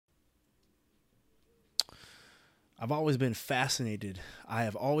I've always been fascinated. I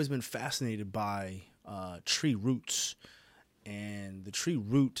have always been fascinated by tree roots, and the tree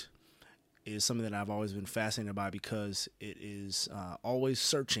root is something that I've always been fascinated by because it is always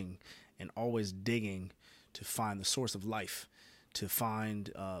searching and always digging to find the source of life, to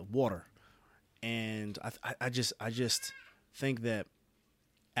find water, and I just think that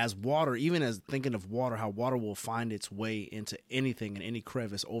as water, even as thinking of water, how water will find its way into anything and any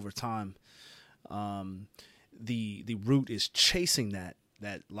crevice over time. Um, the root is chasing that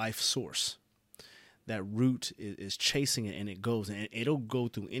life source. That root is chasing it, and it goes, and it'll go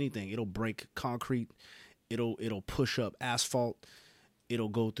through anything. It'll break concrete. It'll push up asphalt. It'll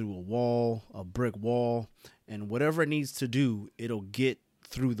go through a wall, a brick wall, and whatever it needs to do, it'll get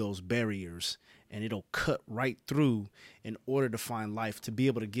through those barriers, and it'll cut right through in order to find life, to be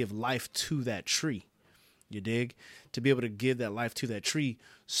able to give life to that tree. You dig? To be able to give that life to that tree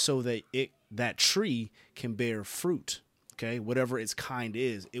so that that tree can bear fruit. Okay? Whatever its kind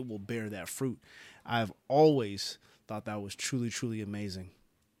is, it will bear that fruit. I've always thought that was truly, truly amazing.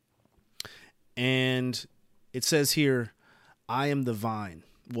 And it says here, I am the vine.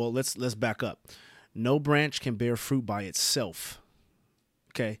 Well, let's back up. No branch can bear fruit by itself.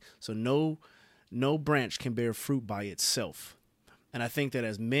 Okay? So no branch can bear fruit by itself. And I think that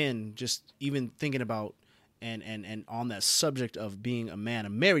as men, just even thinking about and on that subject of being a man, a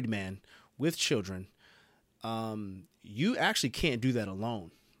married man with children, you actually can't do that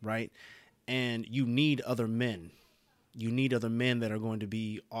alone, right? And you need other men. You need other men that are going to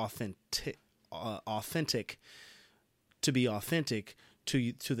be authentic to be authentic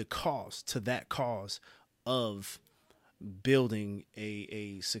to the cause, to that cause of building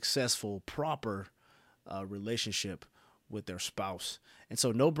a successful, proper relationship with their spouse. And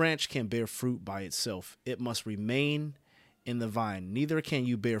so no branch can bear fruit by itself. It must remain in the vine. Neither can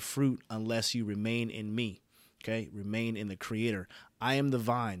you bear fruit unless you remain in me. Okay? Remain in the Creator. I am the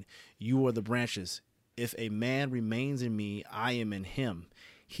vine. You are the branches. If a man remains in me, I am in him.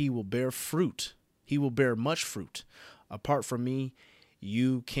 He will bear fruit. He will bear much fruit. Apart from me,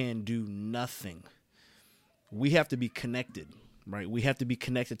 you can do nothing. We have to be connected, right? We have to be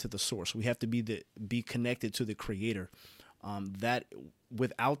connected to the source. We have to be connected to the Creator. That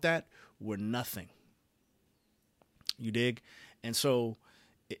without that, we're nothing. You dig? And so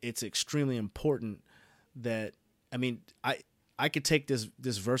it's extremely important that, I mean, I could take this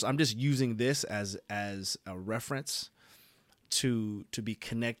verse. I'm just using this as a reference to be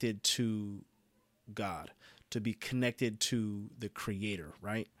connected to God, to be connected to the Creator,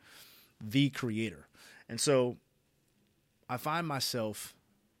 right? The Creator. And so I find myself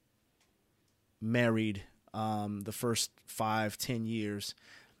married the first 5-10 years,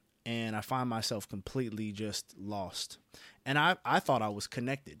 and I find myself completely just lost. And I thought I was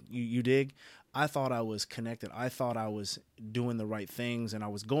connected. You dig? I thought I was connected. I thought I was doing the right things, and I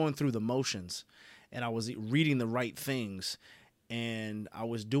was going through the motions, and I was reading the right things, and I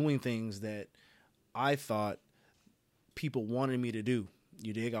was doing things that I thought people wanted me to do.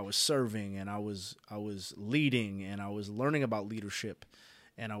 You dig? I was serving, and I was leading, and I was learning about leadership,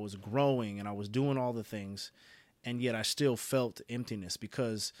 and I was growing, and I was doing all the things, and yet I still felt emptiness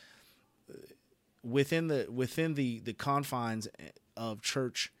because within the confines of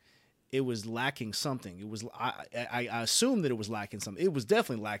church, it was lacking something. It was I assumed that it was lacking something. It was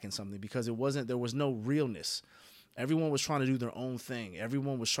definitely lacking something because there was no realness. Everyone was trying to do their own thing.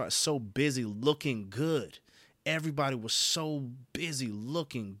 Everyone was so busy looking good. Everybody was so busy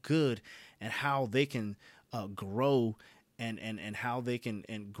looking good and how they can grow and how they can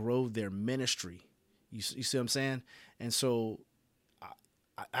grow their ministry. You see what I'm saying? And so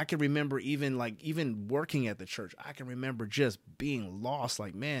I can remember even working at the church, I can remember just being lost.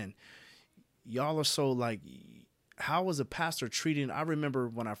 Like, man, y'all are so like, how was a pastor treating? I remember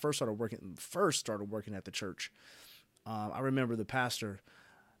when I first started working at the church. I remember the pastor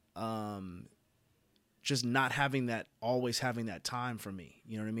just not always having that time for me.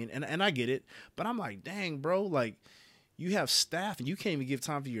 You know what I mean? And I get it, but I'm like, dang, bro, like you have staff and you can't even give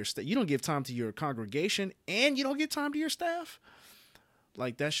time to your staff. You don't give time to your congregation and you don't give time to your staff.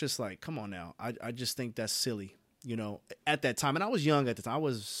 Like, that's just like, come on now. I just think that's silly, you know, at that time. And I was young at the time. I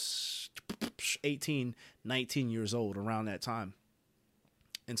was 18, 19 years old around that time.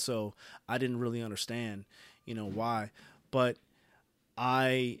 And so I didn't really understand, you know, why, but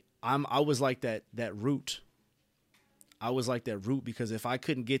I was like that root. I was like that root because if I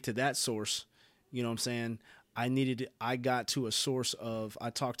couldn't get to that source, you know what I'm saying? I got to a source I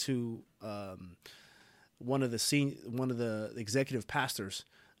talked to, one of the executive pastors.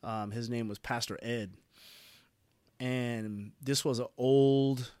 His name was Pastor Ed. And this was an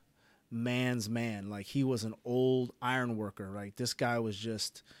old man's man. Like, he was an old iron worker. Like, this guy was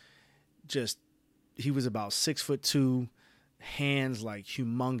just he was about 6'2", hands like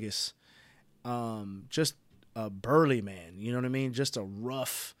humongous, just a burly man. You know what I mean? Just a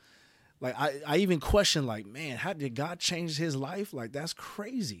rough. Like, I even questioned, like, man, how did God change his life? Like, that's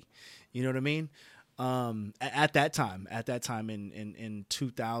crazy. You know what I mean? At that time in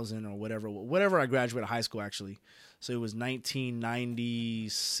 2000 or whatever I graduated high school, actually. So it was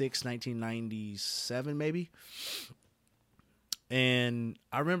 1996, 1997, maybe. And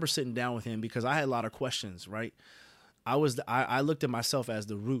I remember sitting down with him because I had a lot of questions, right? I looked at myself as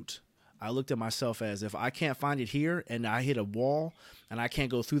the root. I looked at myself as, if I can't find it here and I hit a wall and I can't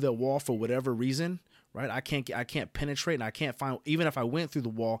go through that wall for whatever reason, right? I can't penetrate, and I can't find, even if I went through the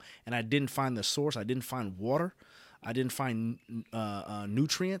wall and I didn't find the source, I didn't find water, I didn't find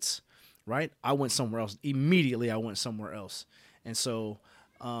nutrients, right? I went somewhere else. Immediately I went somewhere else. And so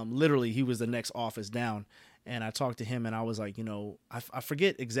literally he was the next office down, and I talked to him and I was like, I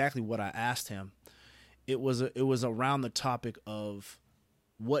forget exactly what I asked him. It was around the topic of,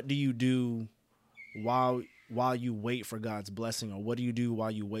 what do you do while you wait for God's blessing, or what do you do while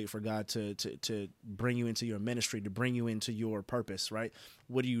you wait for God to bring you into your ministry, to bring you into your purpose, right?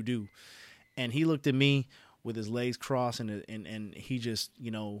 What do you do? And he looked at me with his legs crossed, and he just,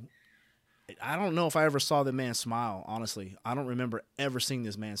 I don't know if I ever saw the man smile, honestly. I don't remember ever seeing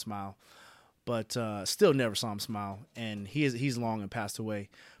this man smile, but still never saw him smile. And he's long and passed away.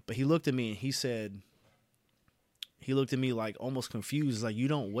 But he looked at me and he looked at me like almost confused, like, you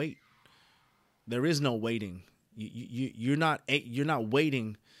don't wait. There is no waiting. You're not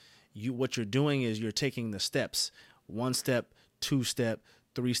waiting. What you're doing is you're taking the steps. 1 step, 2 step,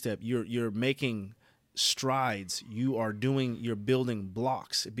 3 step. You're making strides. You're building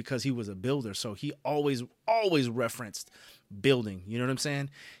blocks, because he was a builder. So he always referenced building. You know what I'm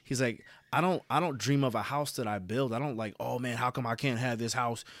saying? He's like, I don't dream of a house that I build. I don't like, oh man, how come I can't have this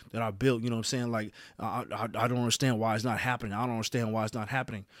house that I built? You know what I'm saying? Like, I don't understand why it's not happening. I don't understand why it's not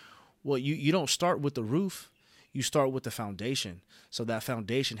happening. Well, you don't start with the roof. You start with the foundation. So that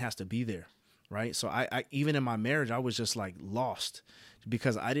foundation has to be there, right? So I even in my marriage, I was just like lost,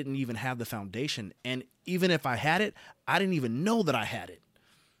 because I didn't even have the foundation. And even if I had it, I didn't even know that I had it.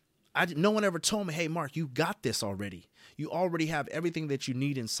 No one ever told me, hey, Mark, you got this already. You already have everything that you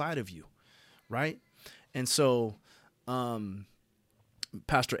need inside of you, right? And so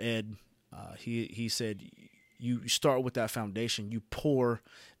Pastor Ed, he said, you start with that foundation. You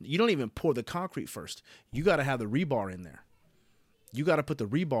don't even pour the concrete first. You got to have the rebar in there. You got to put the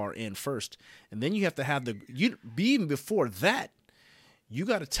rebar in first. And then you have to have even before that, you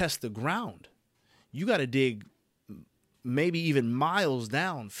got to test the ground. You got to dig maybe even miles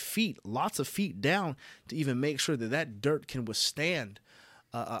down, lots of feet down, to even make sure that dirt can withstand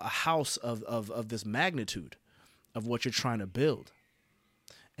a house of this magnitude of what you're trying to build.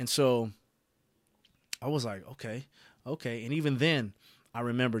 And so I was like, okay. And even then, I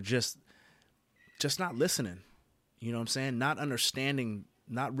remember just not listening. You know what I'm saying? Not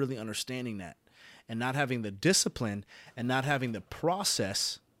really understanding that, and not having the discipline and not having the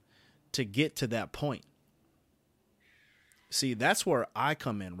process to get to that point. See, that's where I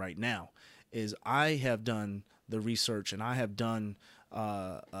come in right now, is I have done the research, and I have done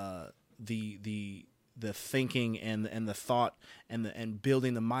the thinking and the thought and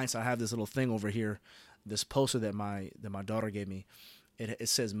building the mindset. I have this little thing over here, this poster that my daughter gave me. It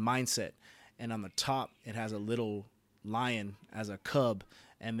says mindset, and on the top it has a little lion as a cub,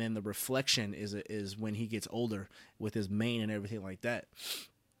 and then the reflection is when he gets older with his mane and everything like that.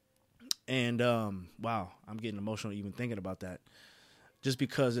 And wow, I'm getting emotional even thinking about that, just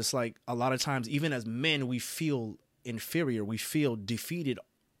because it's like a lot of times, even as men, we feel inferior, we feel defeated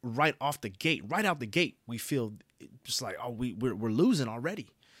right out the gate. We feel just like, oh, we're losing already.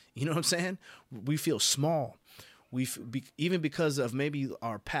 You know what I'm saying? We feel small. Even because of maybe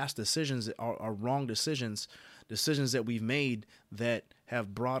our past decisions, our wrong decisions that we've made that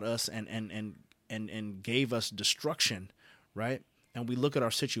have brought us and gave us destruction, right? And we look at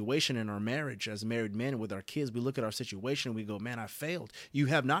our situation in our marriage as married men with our kids. We look at our situation and we go, man, I failed. You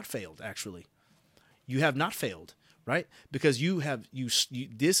have not failed, actually. You have not failed, right? Because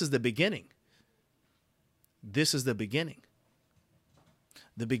this is the beginning. This is the beginning.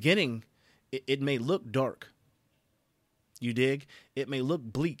 The beginning, it may look dark. You dig? It may look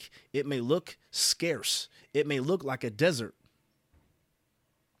bleak. It may look scarce. It may look like a desert.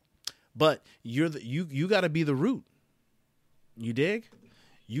 But you got to be the root. You dig?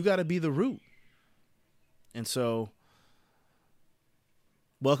 You got to be the root. And so,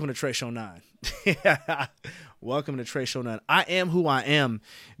 welcome to Trey Show 9. Welcome to Trey Show None. I am who I am.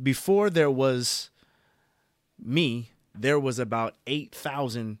 Before there was me, there was about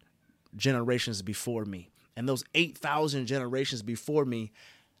 8,000 generations before me. And those 8,000 generations before me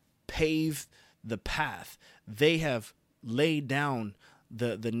paved the path. They have laid down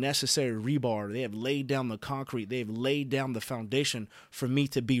the necessary rebar. They have laid down the concrete. They have laid down the foundation for me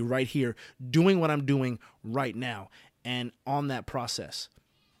to be right here doing what I'm doing right now. And on that process,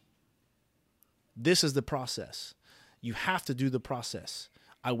 this is the process. You have to do the process.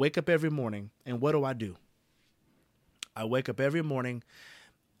 I wake up every morning, and what do? I wake up every morning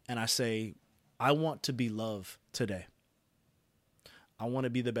and I say, I want to be loved today. I want to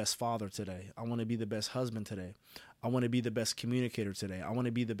be the best father today. I want to be the best husband today. I want to be the best communicator today. I want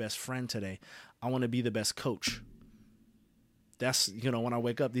to be the best friend today. I want to be the best coach. That's, when I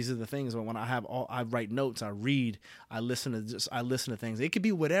wake up, these are the things. When I write notes, I read, I listen to things. It could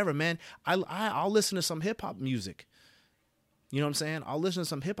be whatever, man. I'll listen to some hip hop music. You know what I'm saying? I'll listen to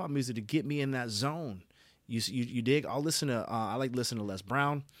some hip hop music to get me in that zone. You dig? I'll listen to, I like listening to Les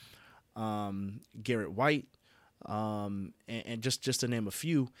Brown, Garrett White, and just to name a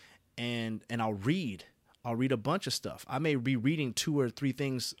few, and I'll read a bunch of stuff. I may be reading 2 or 3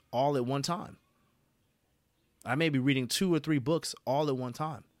 things all at one time. I may be reading 2 or 3 books all at one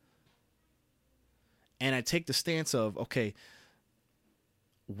time. And I take the stance of, okay,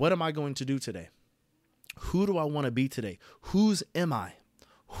 what am I going to do today? Who do I want to be today? Whose am I?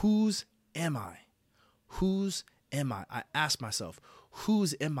 Whose am I? Whose am I? I ask myself,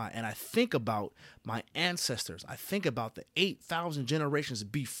 whose am I? And I think about my ancestors. I think about the 8,000 generations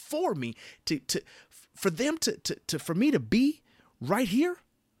before me for me to be right here,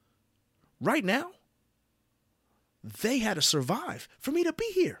 right now. They had to survive for me to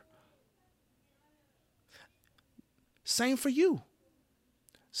be here. Same for you.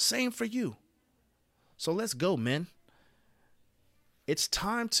 Same for you. So let's go, men. It's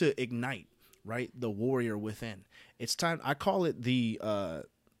time to ignite, right? The warrior within. It's time. I call it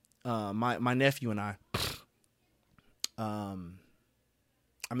my nephew and I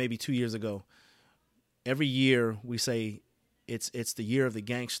maybe 2 years ago, every year we say it's the year of the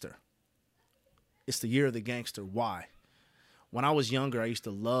gangster. It's the year of the gangster. Why? When I was younger, I used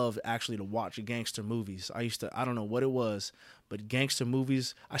to love actually to watch gangster movies. I don't know what it was, but gangster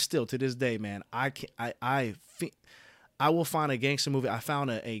movies, I still to this day, man, I will find a gangster movie. I found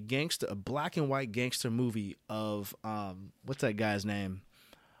a black and white gangster movie of, what's that guy's name?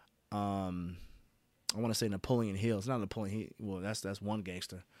 I want to say Napoleon Hill. It's not Napoleon Hill. Well, that's one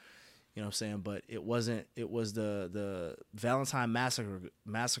gangster. You know what I'm saying? But it was the Valentine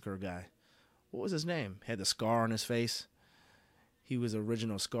Massacre guy. What was his name? Had the scar on his face. He was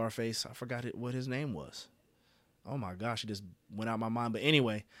original Scarface. I forgot what his name was. Oh my gosh, it just went out of my mind. But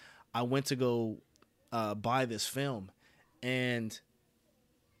anyway, I went to go buy this film, and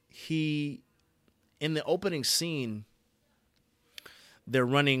in the opening scene, they're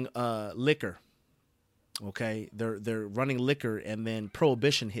running liquor. Okay, they're running liquor, and then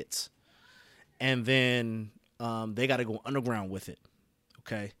Prohibition hits, and then they got to go underground with it.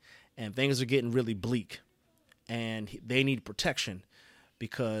 Okay. And things are getting really bleak, and they need protection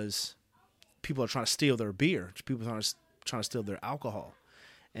because people are trying to steal their beer. People are trying to steal their alcohol.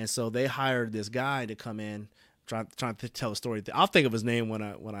 And so they hired this guy to come in, trying to tell a story. I'll think of his name when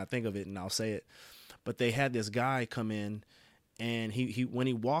I think of it, and I'll say it. But they had this guy come in, and he when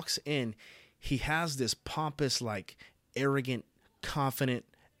he walks in, he has this pompous, like arrogant, confident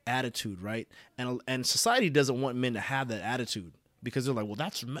attitude, right? And society doesn't want men to have that attitude. Because they're like, well,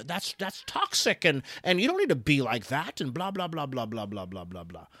 that's toxic, and you don't need to be like that, and blah blah blah blah blah blah blah blah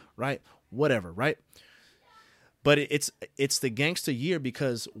blah, right? Whatever, right? But it's the gangster year,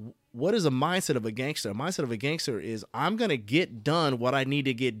 because what is a mindset of a gangster? A mindset of a gangster is, I'm gonna get done what I need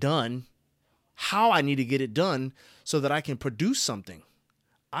to get done, how I need to get it done, so that I can produce something.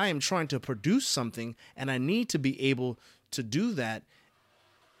 I am trying to produce something, and I need to be able to do that,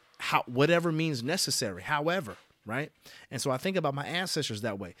 whatever means necessary, however. Right. And so I think about my ancestors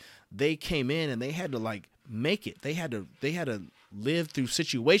that way. They came in and they had to like make it. They had to live through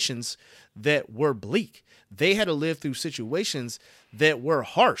situations that were bleak. They had to live through situations that were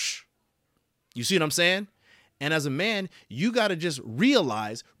harsh. You see what I'm saying? And as a man, you got to just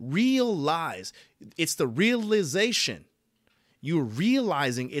realize it's the realization. You're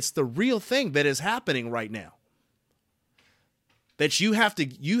realizing it's the real thing that is happening right now. That you have to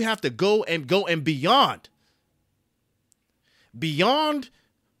go and beyond. Beyond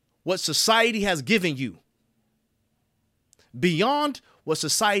what society has given you. Beyond what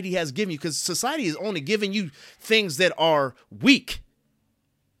society has given you. Because society is only giving you things that are weak.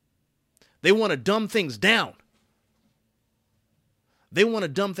 They want to dumb things down. They want to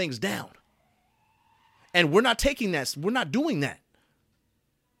dumb things down. And we're not taking that. We're not doing that.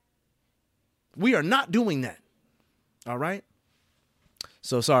 We are not doing that. All right.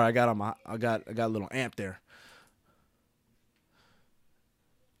 So sorry, I got a little amp there.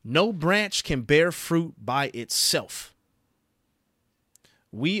 No branch can bear fruit by itself.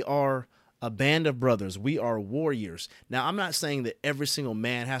 We are a band of brothers. We are warriors. Now, I'm not saying that every single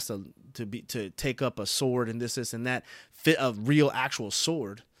man has to take up a sword and this and that, fit a real actual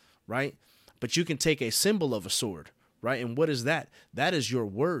sword, right? But you can take a symbol of a sword, right? And what is that? That is your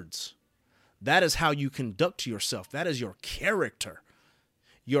words. That is how you conduct yourself. That is your character.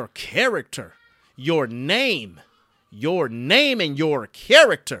 Your character. Your name. Your name and your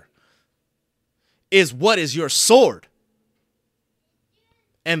character is what is your sword.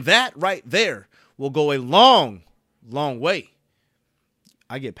 And that right there will go a long, long way.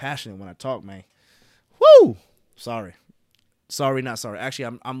 I get passionate when I talk, man. Woo! Sorry, not sorry.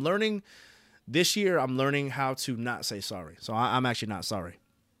 Actually, I'm learning this year. I'm learning how to not say sorry. So I'm actually not sorry.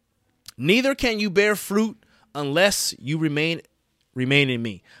 Neither can you bear fruit unless you remain in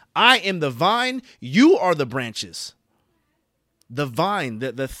me. I am the vine. You are the branches. The vine,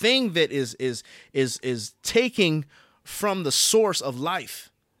 the thing that is taking from the source of life,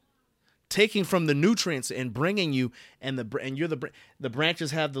 taking from the nutrients and bringing you, and you're the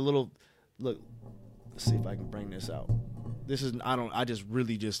branches have the little look. Let's see if I can bring this out. This is I just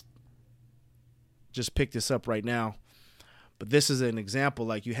really just picked this up right now, but this is an example.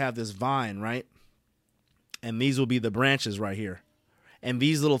 Like you have this vine, right, and these will be the branches right here, and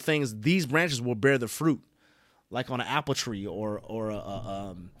these little things, these branches will bear the fruit. Like on an apple tree or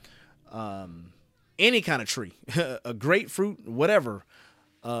any kind of tree, a grapefruit, whatever,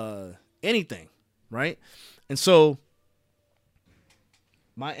 anything, right? And so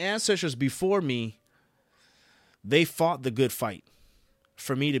my ancestors before me, they fought the good fight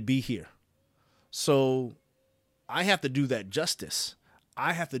for me to be here. So I have to do that justice.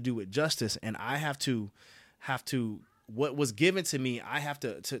 I have to do it justice, and I have to what was given to me, I have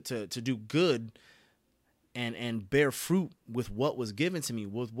to do good and bear fruit with what was given to me,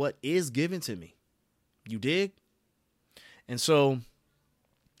 with what is given to me. You dig? And so,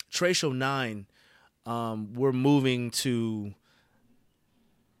 Trey Show 9, we're moving to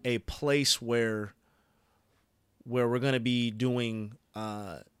a place where we're going to be doing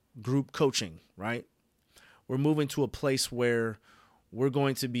group coaching, right? We're moving to a place where we're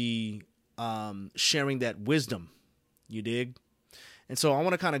going to be sharing that wisdom. You dig? And so I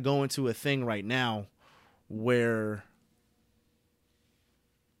want to kind of go into a thing right now where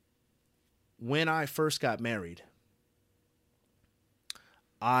when I first got married,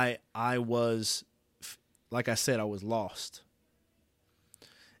 I was, like I said, I was lost.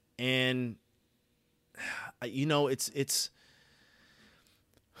 And, you know, it's,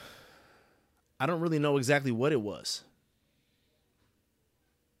 I don't really know exactly what it was.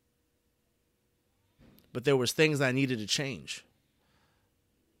 But there was things I needed to change.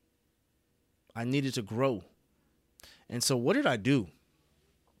 I needed to grow. And so what did I do?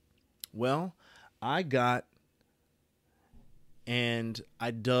 Well, I got and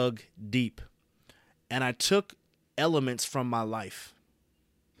I dug deep. And I took elements from my life.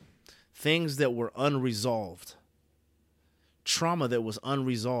 Things that were unresolved. Trauma that was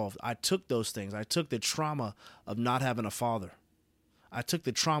unresolved. I took those things. I took the trauma of not having a father. I took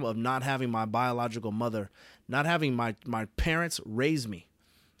the trauma of not having my biological mother, not having my parents raise me.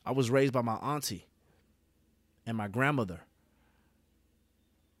 I was raised by my auntie and my grandmother.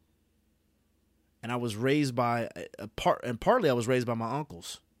 And I was raised by partly I was raised by my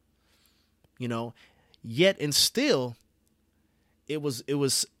uncles. You know, yet and still I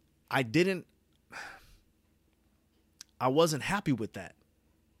wasn't happy with that.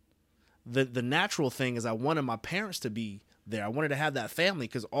 The natural thing is I wanted my parents to be there. I wanted to have that family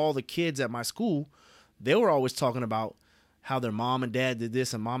because all the kids at my school, they were always talking about how their mom and dad did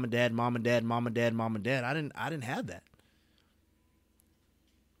this and mom and dad, mom and dad, mom and dad, mom and dad. I didn't have that.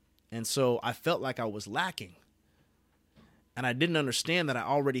 And so I felt like I was lacking. And I didn't understand that I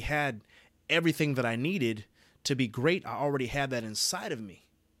already had everything that I needed to be great. I already had that inside of me.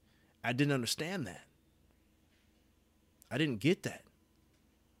 I didn't understand that. I didn't get that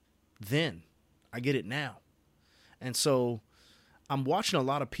then. I get it now. And so I'm watching a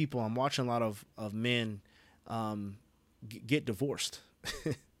lot of people, I'm watching a lot of men get divorced.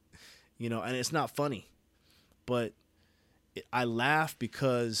 You know, and it's not funny. But I laugh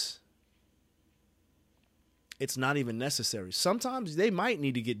because it's not even necessary. Sometimes they might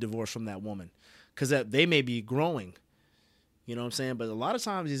need to get divorced from that woman because they may be growing. You know what I'm saying? But a lot of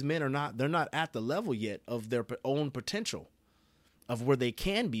times these men they're not at the level yet of their own potential, of where they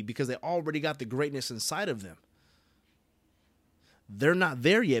can be because they already got the greatness inside of them. They're not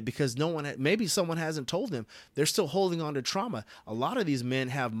there yet because maybe someone hasn't told them. They're still holding on to trauma. A lot of these men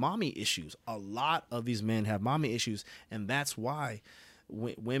have mommy issues. And that's why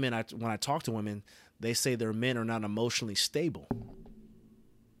when I talk to women, they say their men are not emotionally stable.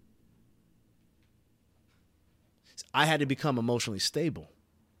 I had to become emotionally stable.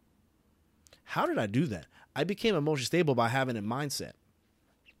 How did I do that? I became emotionally stable by having a mindset.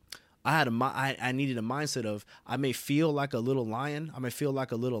 I needed a mindset of, I may feel like a little lion. I may feel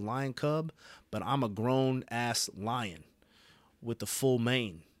like a little lion cub, but I'm a grown ass lion with the full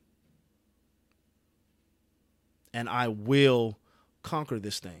mane. And I will conquer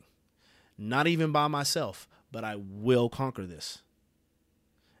this thing. Not even by myself, but I will conquer this.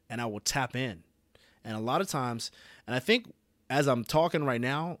 And I will tap in. And a lot of times, and I think as I'm talking right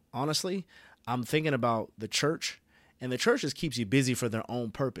now, honestly, I'm thinking about the church, and the church just keeps you busy for their own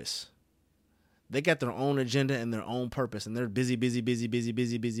purpose. They got their own agenda and their own purpose, and they're busy, and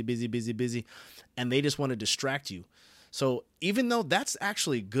they just want to distract you. So even though that's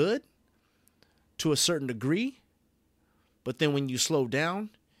actually good to a certain degree, but then when you slow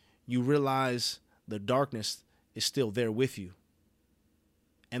down, you realize the darkness is still there with you.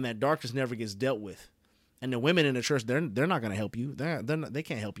 And that darkness never gets dealt with. And the women in the church, they're not going to help you. They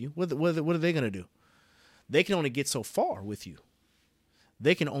can't help you. What are they going to do? They can only get so far with you.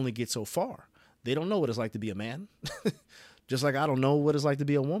 They can only get so far. They don't know what it's like to be a man. Just like I don't know what it's like to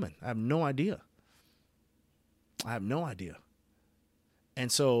be a woman. I have no idea.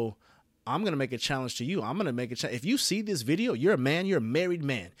 And so I'm going to make a challenge to you. I'm going to make a challenge. If you see this video, you're a man, you're a married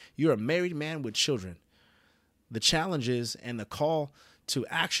man. You're a married man with children. The challenge is, and the call to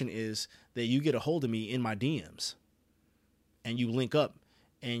action is that you get a hold of me in my DMs and you link up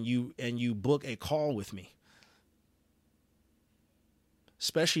and you book a call with me.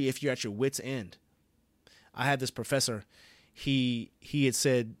 Especially if you're at your wit's end. I had this professor, he had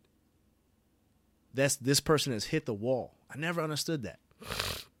said, this person has hit the wall. I never understood that.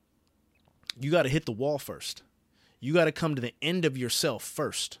 You got to hit the wall first. You got to come to the end of yourself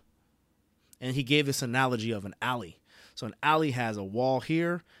first. And he gave this analogy of an alley. So an alley has a wall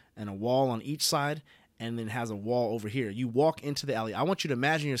here and a wall on each side, and then has a wall over here. You walk into the alley. I want you to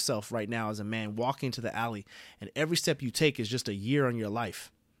imagine yourself right now as a man walking into the alley, and every step you take is just a year on your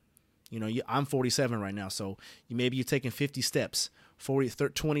life. You know, I'm 47 right now, so maybe you're taking 50 steps,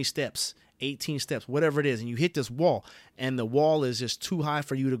 20 steps, 18 steps, whatever it is, and you hit this wall, and the wall is just too high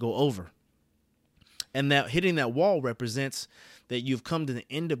for you to go over. And that hitting that wall represents that you've come to the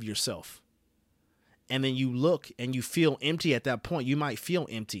end of yourself. And then you look and you feel empty at that point. You might feel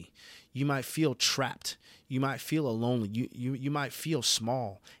empty. You might feel trapped. You might feel lonely. You might feel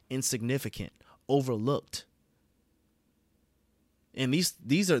small, insignificant, overlooked. And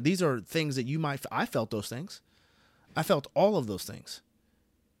these are things that I felt those things. I felt all of those things.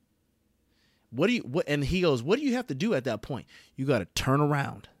 And he goes, what do you have to do at that point? You got to turn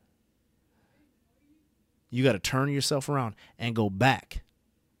around. You got to turn yourself around and go back.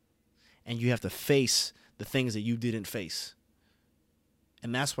 And you have to face the things that you didn't face.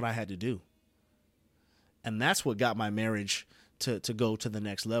 And that's what I had to do. And that's what got my marriage to go to the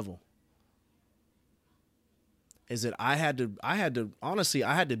next level. Is that I had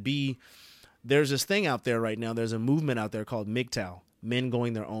to be, there's this thing out there right now. There's a movement out there called MGTOW, men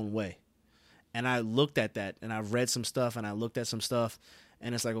going their own way. And I looked at that and I've read some stuff and I looked at some stuff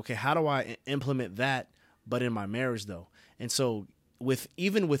and it's like, okay, how do I implement that, but in my marriage though? And so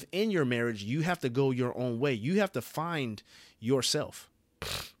even within your marriage, you have to go your own way. You have to find yourself.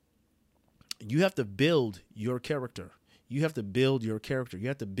 You have to build your character. You have to build your character. You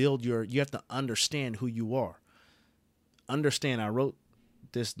have to understand who you are. Understand, I wrote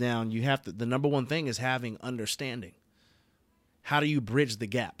this down. The number one thing is having understanding. How do you bridge the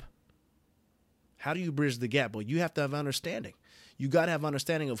gap? How do you bridge the gap? Well, you have to have understanding. You got to have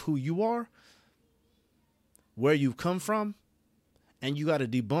understanding of who you are, where you've come from, and you got to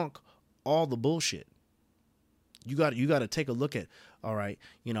debunk all the bullshit. You got to take a look at, all right,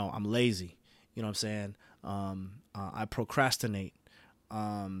 I'm lazy. You know what I'm saying? I procrastinate.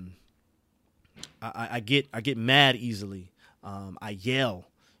 I get mad easily. I yell.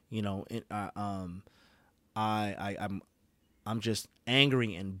 I'm just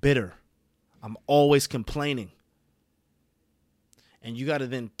angry and bitter. I'm always complaining. And you got to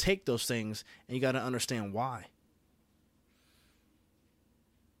then take those things and you got to understand why.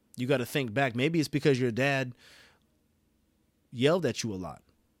 You got to think back. Maybe it's because your dad yelled at you a lot.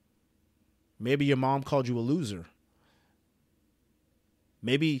 Maybe your mom called you a loser.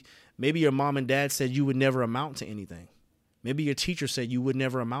 Maybe your mom and dad said you would never amount to anything. Maybe your teacher said you would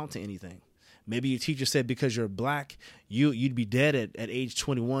never amount to anything. Maybe your teacher said because you're black, you'd be dead at age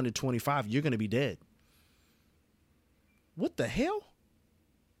 21 to 25. You're going to be dead. What the hell?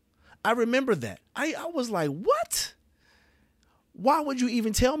 I remember that. I was like, what? Why would you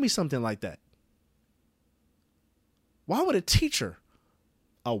even tell me something like that? Why would a teacher,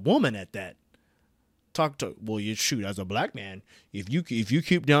 a woman at that, talk to, well, you shoot, as a black man, if you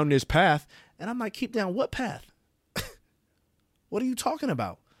keep down this path, and I'm like, keep down what path? What are you talking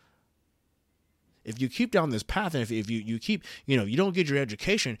about? If you keep down this path, and if you keep, you don't get your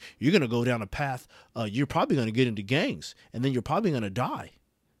education, you're going to go down a path, you're probably going to get into gangs, and then you're probably going to die.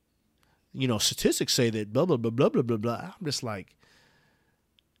 Statistics say that blah, blah, blah, blah, blah, blah, blah. I'm just like,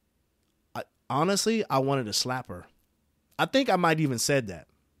 honestly, I wanted to slap her. I think I might even said that.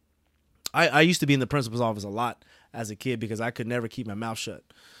 I used to be in the principal's office a lot as a kid because I could never keep my mouth shut.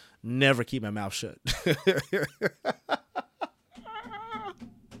 Never keep my mouth shut.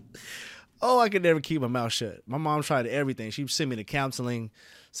 Oh, I could never keep my mouth shut. My mom tried everything. She'd send me to counseling,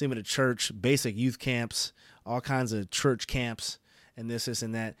 send me to church, basic youth camps, all kinds of church camps, and this,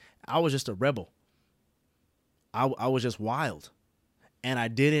 and that. I was just a rebel. I was just wild. And I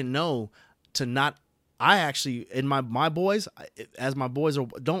didn't know to not, I actually, in my boys, as my boys are,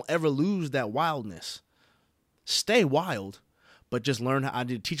 don't ever lose that wildness. Stay wild, but just learn how, I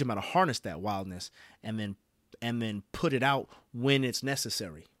did teach them how to harness that wildness and then put it out when it's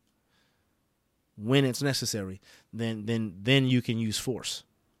necessary. When it's necessary, then you can use force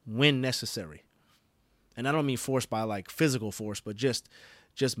when necessary. And I don't mean force by like physical force, but just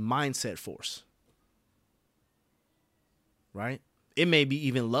mindset force. Right? It may be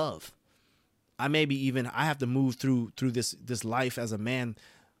even love. I have to move through this life as a man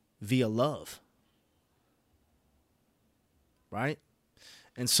via love. Right?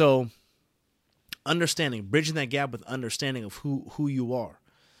 And so bridging that gap with understanding of who you are.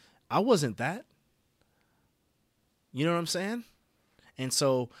 I wasn't that. You know what I'm saying? And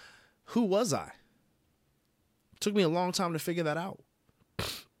so who was I? It took me a long time to figure that out.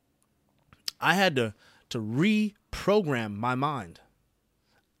 I had to reprogram my mind.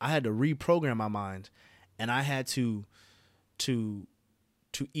 And I had to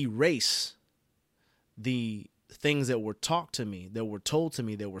erase the things that were taught to me, that were told to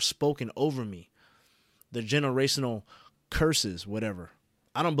me, that were spoken over me, the generational curses, whatever.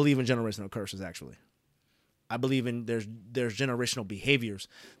 I don't believe in generational curses, actually. I believe in there's generational behaviors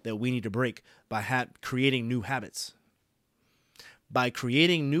that we need to break by creating new habits. By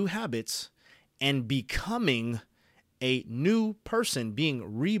creating new habits and becoming a new person,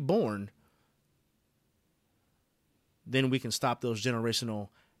 being reborn, then we can stop those generational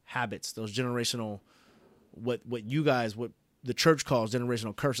habits, those generational, what the church calls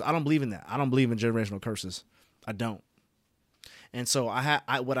generational curses. I don't believe in that. I don't believe in generational curses. I don't. And so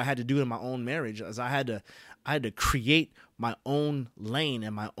what I had to do in my own marriage is I had to create my own lane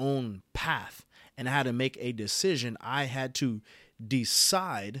and my own path, and I had to make a decision. I had to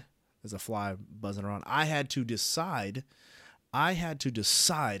decide. There's a fly buzzing around. I had to decide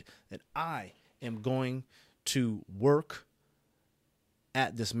that I am going to work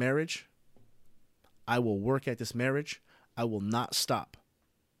at this marriage. I will work at this marriage. I will not stop.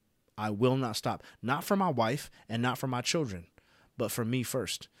 I will not stop. Not for my wife and not for my children, but for me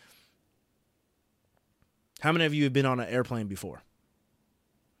first. How many of you have been on an airplane before?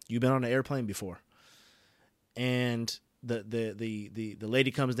 You've been on an airplane before. And the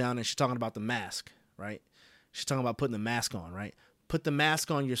lady comes down and she's talking about the mask, right? She's talking about putting the mask on, right? Put the mask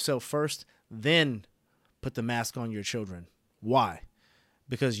on yourself first, then put the mask on your children. Why?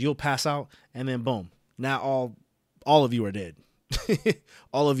 Because you'll pass out and then boom. Now all of you are dead.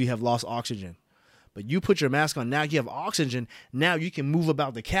 All of you have lost oxygen. But you put your mask on, now you have oxygen. Now you can move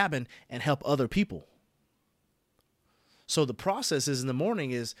about the cabin and help other people. So the process is in the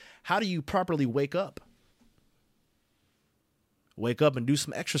morning is, how do you properly wake up? Wake up and do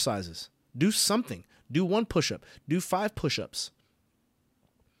some exercises. Do something. Do 1 push-up. Do 5 push-ups.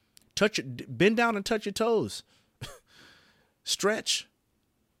 Bend down and touch your toes. Stretch.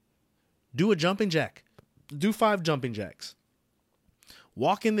 Do a jumping jack. Do 5 jumping jacks.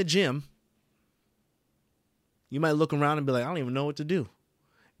 Walk in the gym. You might look around and be like, I don't even know what to do.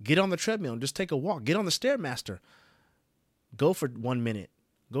 Get on the treadmill and just take a walk. Get on the Stairmaster. Go for 1 minute.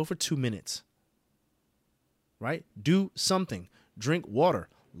 Go for 2 minutes. Right? Do something. Drink water.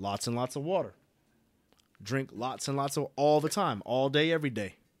 Lots and lots of water. Drink lots and lots of all the time. All day, every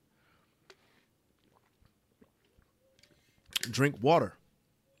day. Drink water.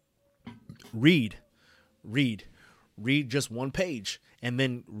 Read just 1 page, and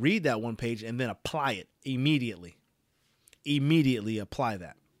then read that 1 page and then apply it immediately. Immediately apply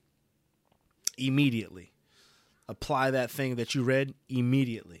that. Immediately. Apply that thing that you read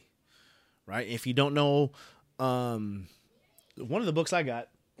immediately. Right? If you don't know, one of the books I got,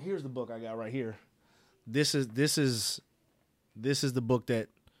 here's the book I got right here. This is the book that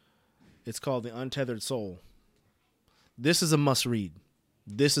it's called The Untethered Soul. This is a must read.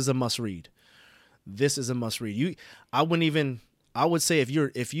 This is a must read. This is a must read. I would say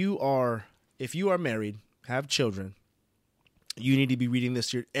if you are married, have children, you need to be reading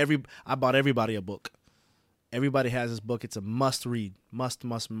this. I bought everybody a book. Everybody has this book. It's a must read. Must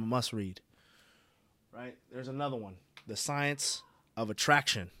read. Right? There's another one. The Science of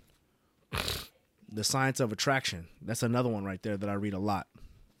Attraction. The Science of Attraction. That's another one right there that I read a lot.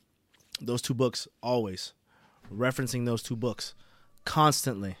 Those two books, always. Referencing those two books.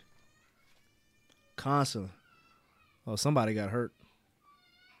 Constantly. Oh, somebody got hurt.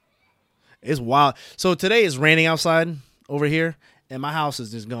 It's wild. So today is raining outside over here, and my house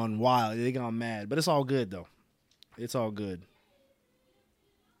is just going wild. They gone mad. But it's all good, though. It's all good.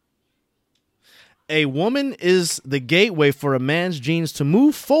 A woman is the gateway for a man's genes to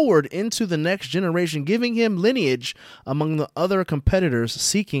move forward into the next generation, giving him lineage among the other competitors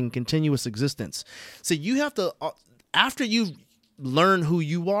seeking continuous existence. So you have to, after you learn who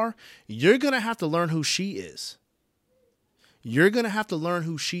you are, you're going to have to learn who she is. You're going to have to learn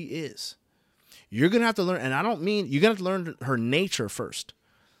who she is. You're going to have to learn, and I don't mean, you're going to have to learn her nature first.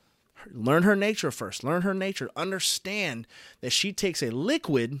 Learn her nature first. Learn her nature. Understand that she takes a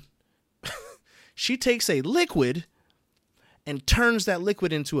liquid and turns that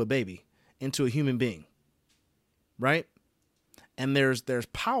liquid into a baby, into a human being. Right? And there's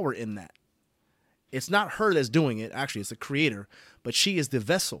power in that. It's not her that's doing it. Actually, it's the creator, but she is the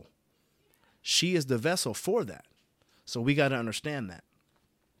vessel. She is the vessel for that. So we got to understand that.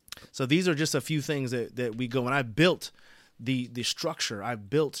 So these are just a few things that we go, and I built the structure. I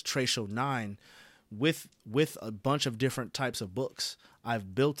built Tracial 9 with a bunch of different types of books.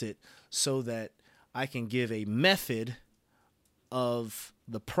 I've built it so that I can give a method of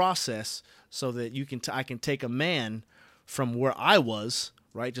the process so that I can take a man from where I was,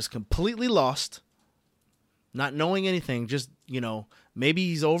 right, just completely lost, not knowing anything, just, maybe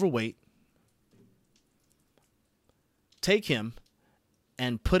he's overweight, take him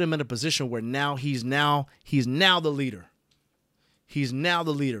and put him in a position where he's now the leader. He's now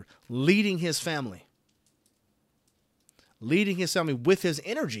the leader, leading his family with his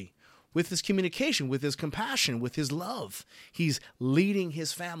energy, with his communication, with his compassion, with his love. He's leading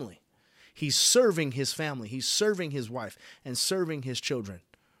his family. He's serving his family. He's serving his wife and serving his children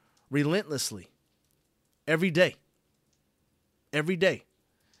relentlessly every day. Every day.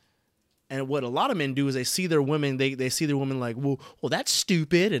 And what a lot of men do is they see their women, they see their women like, well, that's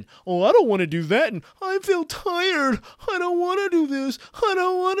stupid. And, I don't want to do that. And I feel tired. I don't want to do this. I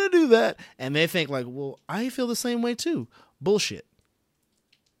don't want to do that. And they think like, well, I feel the same way too. Bullshit.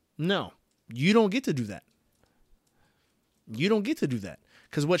 No, you don't get to do that. You don't get to do that.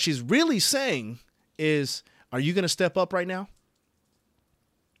 Because what she's really saying is, are you going to step up right now?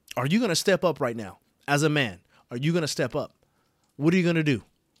 Are you going to step up right now? As a man, are you going to step up? What are you going to do?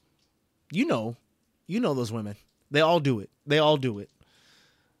 You know those women. They all do it. They all do it.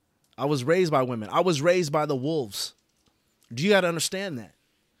 I was raised by women. I was raised by the wolves. Do you got to understand that?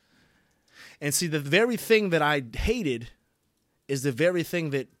 And see, the very thing that I hated is the very thing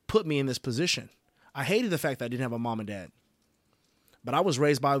that put me in this position. I hated the fact that I didn't have a mom and dad. But I was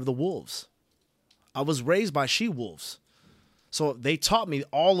raised by the wolves. I was raised by she-wolves. So they taught me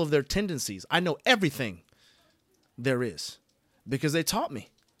all of their tendencies. I know everything there is because they taught me.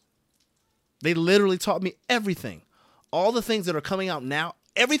 They literally taught me everything. All the things that are coming out now,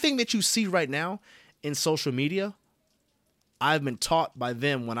 everything that you see right now in social media, I've been taught by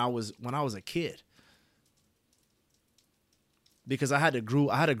them when I was a kid. Because I had to grow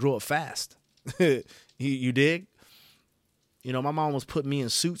up fast. You dig? My mom was putting me in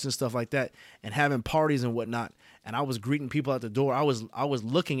suits and stuff like that and having parties and whatnot. And I was greeting people at the door. I was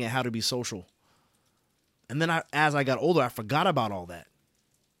looking at how to be social. And then as I got older, I forgot about all that.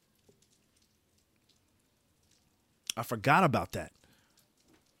 I forgot about that.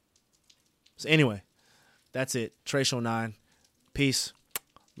 So anyway, that's it. Tracial 9. Peace.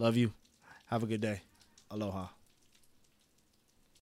 Love you. Have a good day. Aloha.